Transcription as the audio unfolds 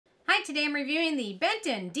Hi, today I'm reviewing the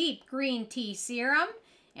Benton Deep Green Tea Serum.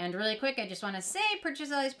 And really quick, I just want to say,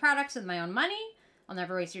 purchase all these products with my own money. I'll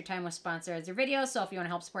never waste your time with sponsor ads or videos, so if you want to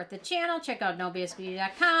help support the channel, check out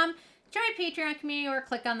nobsbeauty.com, join my Patreon community, or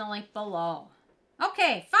click on the link below.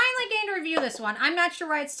 Okay, finally getting to review this one. I'm not sure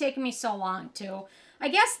why it's taken me so long to. I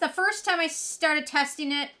guess the first time I started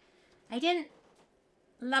testing it, I didn't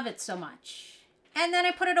love it so much. And then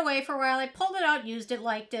I put it away for a while. I pulled it out, used it,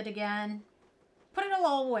 liked it again. Put it a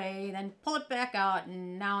little away, then pull it back out,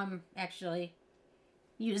 and now I'm actually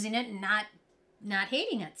using it and not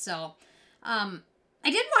hating it. So, I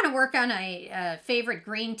did want to work on a favorite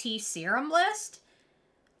green tea serum list.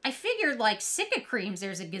 I figured, like, Sika creams,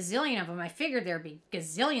 there's a gazillion of them. I figured there'd be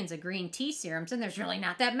gazillions of green tea serums, and there's really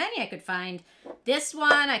not that many. I could find this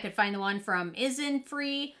one. I could find the one from Isn't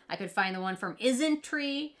Free. I could find the one from Isn't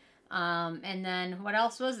Tree. And then what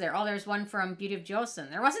else was there? Oh, there's one from Beauty of Joseon.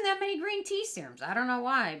 There wasn't that many green tea serums. I don't know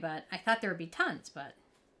why, but I thought there would be tons, but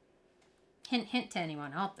hint, hint to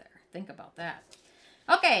anyone out there. Think about that.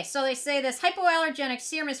 Okay, so they say this hypoallergenic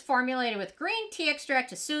serum is formulated with green tea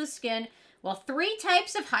extract to soothe skin, while 3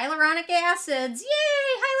 types of hyaluronic acids,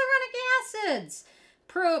 yay, hyaluronic acids,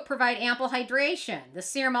 provide ample hydration. The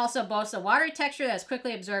serum also boasts a watery texture that is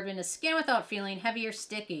quickly absorbed into skin without feeling heavy or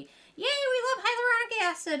sticky. Yay, we love hyaluronic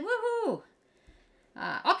acid. Woohoo!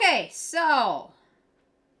 Okay, so...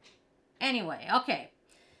 Anyway, okay.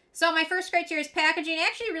 So my first criteria is packaging. I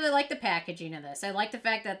actually really like the packaging of this. I like the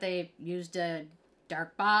fact that they used a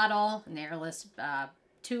dark bottle, an airless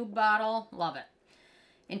tube bottle. Love it.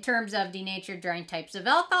 In terms of denatured drying types of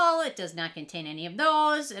alcohol, it does not contain any of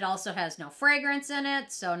those. It also has no fragrance in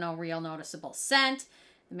it, so no real noticeable scent.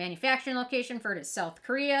 The manufacturing location for it is South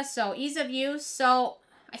Korea, so ease of use. So...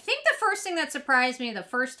 I think the first thing that surprised me the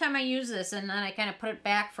first time I used this, and then I kind of put it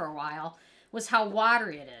back for a while, was how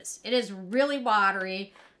watery it is. It is really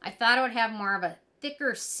watery. I thought it would have more of a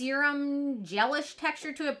thicker serum, gelish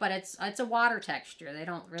texture to it, but it's a water texture. They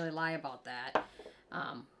don't really lie about that.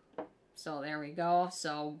 So there we go.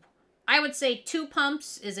 So I would say 2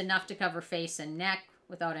 pumps is enough to cover face and neck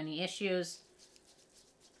without any issues.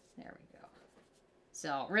 There we go.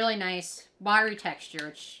 So, really nice, watery texture,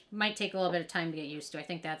 which might take a little bit of time to get used to. I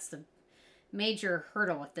think that's the major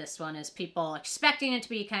hurdle with this one, is people expecting it to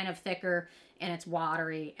be kind of thicker, and it's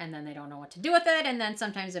watery, and then they don't know what to do with it, and then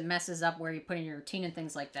sometimes it messes up where you put in your routine and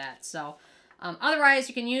things like that. So, otherwise,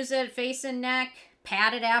 you can use it face and neck,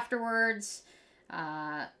 pat it afterwards.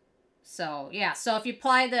 So, yeah, so if you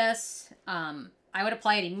apply this, I would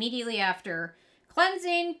apply it immediately after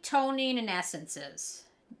cleansing, toning, and essences.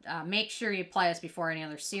 Make sure you apply this before any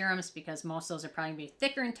other serums, because most of those are probably going to be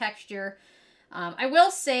thicker in texture. I will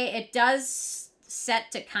say it does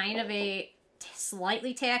set to kind of a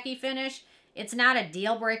slightly tacky finish. It's not a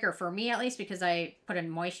deal breaker for me, at least, because I put a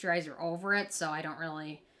moisturizer over it, so I don't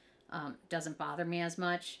really, doesn't bother me as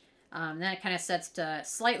much. Then it kind of sets to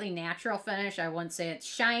slightly natural finish. I wouldn't say it's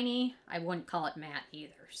shiny. I wouldn't call it matte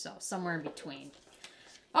either, so somewhere in between.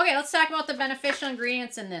 Okay, let's talk about the beneficial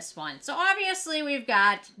ingredients in this one. So obviously we've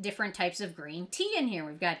got different types of green tea in here.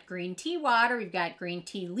 We've got green tea water, we've got green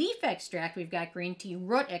tea leaf extract, we've got green tea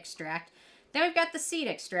root extract, then we've got the seed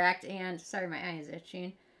extract, and sorry, my eye is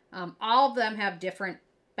itching. All of them have different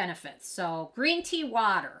benefits. So green tea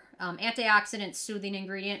water, antioxidant soothing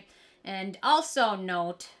ingredient. And also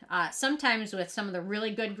note, sometimes with some of the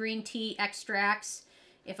really good green tea extracts,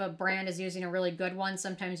 if a brand is using a really good one,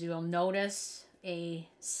 sometimes you will notice a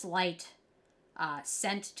slight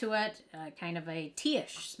scent to it, kind of a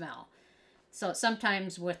tea-ish smell. So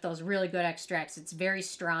sometimes with those really good extracts, it's very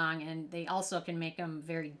strong, and they also can make them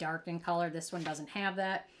very dark in color. This one doesn't have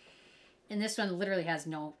that. And this one literally has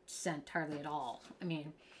no scent hardly at all. I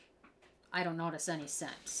mean, I don't notice any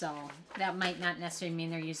scent. So that might not necessarily mean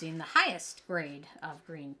they're using the highest grade of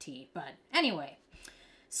green tea. But anyway,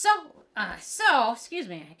 so excuse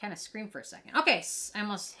me, I kind of screamed for a second. Okay, I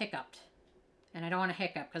almost hiccuped. And I don't want to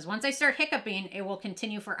hiccup, because once I start hiccuping, it will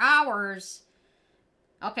continue for hours.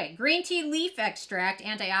 Okay, green tea leaf extract,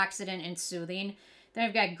 antioxidant and soothing. Then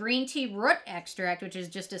we've got green tea root extract, which is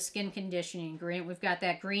just a skin conditioning ingredient. We've got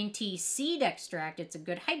that green tea seed extract. It's a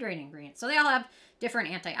good hydrating ingredient. So they all have different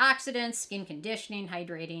antioxidants, skin conditioning,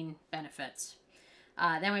 hydrating benefits.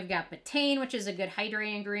 Then we've got betaine, which is a good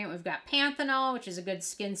hydrating ingredient. We've got panthenol, which is a good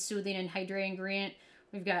skin soothing and hydrating ingredient.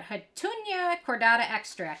 We've got Houttuynia Cordata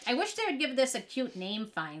extract. I wish they would give this a cute name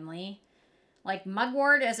finally. Like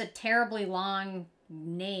mugwort is a terribly long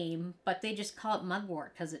name, but they just call it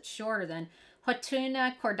mugwort because it's shorter than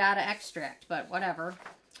Houttuynia Cordata extract, but whatever.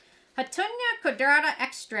 Houttuynia Cordata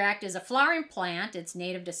extract is a flowering plant. It's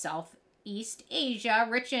native to Southeast Asia,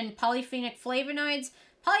 rich in polyphenolic flavonoids,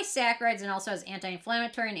 polysaccharides and also has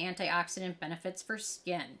anti-inflammatory and antioxidant benefits for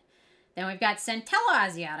skin. Then we've got Centella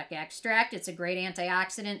Asiatica extract. It's a great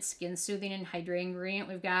antioxidant, skin soothing, and hydrating ingredient.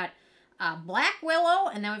 We've got black willow,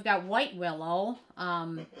 and then we've got white willow.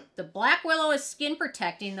 The black willow is skin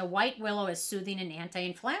protecting. The white willow is soothing and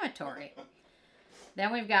anti-inflammatory.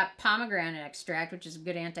 Then we've got pomegranate extract, which is a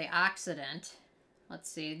good antioxidant. Let's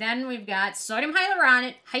see. Then we've got sodium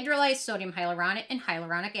hyaluronate, hydrolyzed sodium hyaluronate, and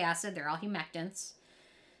hyaluronic acid. They're all humectants.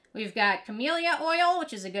 We've got camellia oil,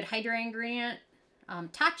 which is a good hydrating ingredient.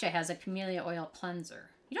 Tatcha has a camellia oil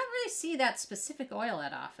cleanser. You don't really see that specific oil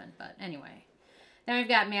that often, but anyway. Then we've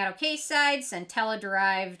got Madecassoside,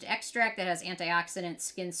 Centella-derived extract that has antioxidant,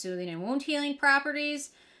 skin soothing, and wound healing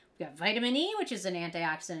properties. We've got vitamin E, which is an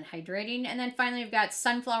antioxidant hydrating. And then finally, we've got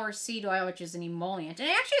sunflower seed oil, which is an emollient. And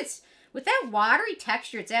actually, it's with that watery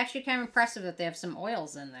texture, it's actually kind of impressive that they have some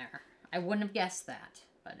oils in there. I wouldn't have guessed that,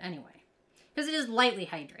 but anyway. Because it is lightly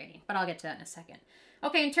hydrating, but I'll get to that in a second.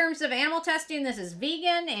 Okay, in terms of animal testing, this is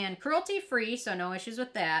vegan and cruelty-free, so no issues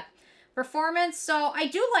with that. Performance, so I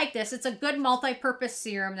do like this. It's a good multi-purpose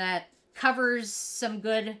serum that covers some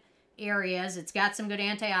good areas. It's got some good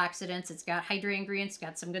antioxidants. It's got hydrating ingredients. It's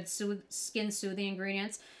got some good skin-soothing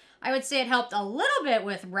ingredients. I would say it helped a little bit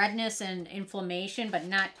with redness and inflammation, but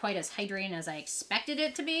not quite as hydrating as I expected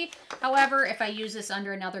it to be. However, if I use this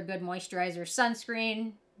under another good moisturizer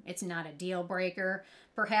sunscreen, it's not a deal breaker.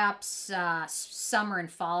 Perhaps summer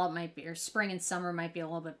and fall it might be, or spring and summer might be a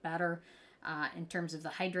little bit better in terms of the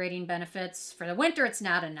hydrating benefits. For the winter, it's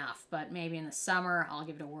not enough, but maybe in the summer, I'll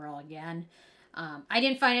give it a whirl again. I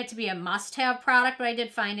didn't find it to be a must-have product, but I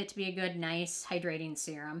did find it to be a good, nice hydrating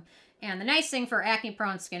serum. And the nice thing for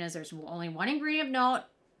acne-prone skin is there's only one ingredient of note,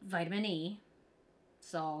 vitamin E.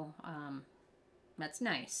 So that's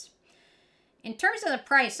nice. In terms of the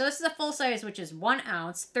price, so this is a full size, which is 1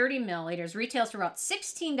 ounce, 30 milliliters, retails for about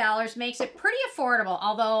 $16, makes it pretty affordable,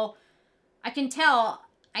 although I can tell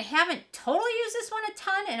I haven't totally used this one a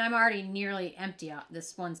ton, and I'm already nearly empty.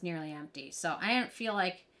 This one's nearly empty, so I don't feel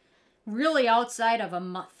like really outside of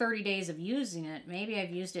 30 days of using it, maybe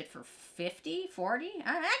I've used it for 50, 40?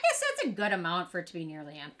 I guess that's a good amount for it to be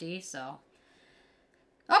nearly empty, so.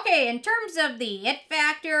 Okay, in terms of the it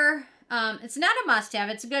factor, it's not a must-have.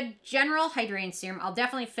 It's a good general hydrating serum. I'll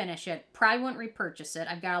definitely finish it. Probably wouldn't repurchase it.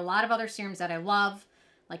 I've got a lot of other serums that I love,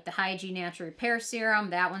 like the Hygiene Natural Repair Serum.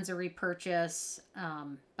 That one's a repurchase.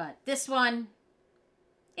 But this one,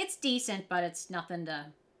 it's decent, but it's nothing to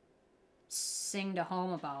sing to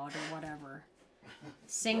home about or whatever.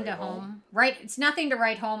 Sing to home. Right, it's nothing to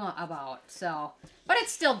write home about. So, but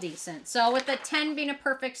it's still decent. So with the 10 being a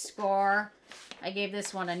perfect score, I gave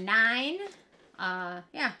this one a 9.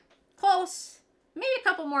 Yeah. Close. Maybe a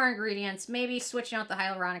couple more ingredients. Maybe switching out the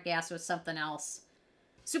hyaluronic acid with something else.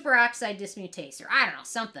 Superoxide dismutase, or I don't know,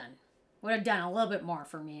 something. Would have done a little bit more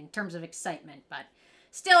for me in terms of excitement, but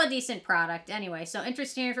still a decent product. Anyway, so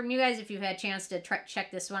interesting to hear from you guys if you've had a chance to check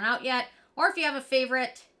this one out yet, or if you have a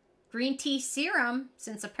favorite green tea serum,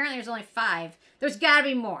 since apparently there's only 5. There's got to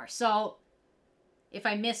be more, so if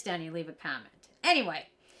I missed any, leave a comment. Anyway,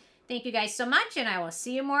 thank you guys so much, and I will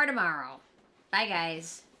see you more tomorrow. Bye,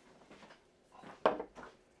 guys.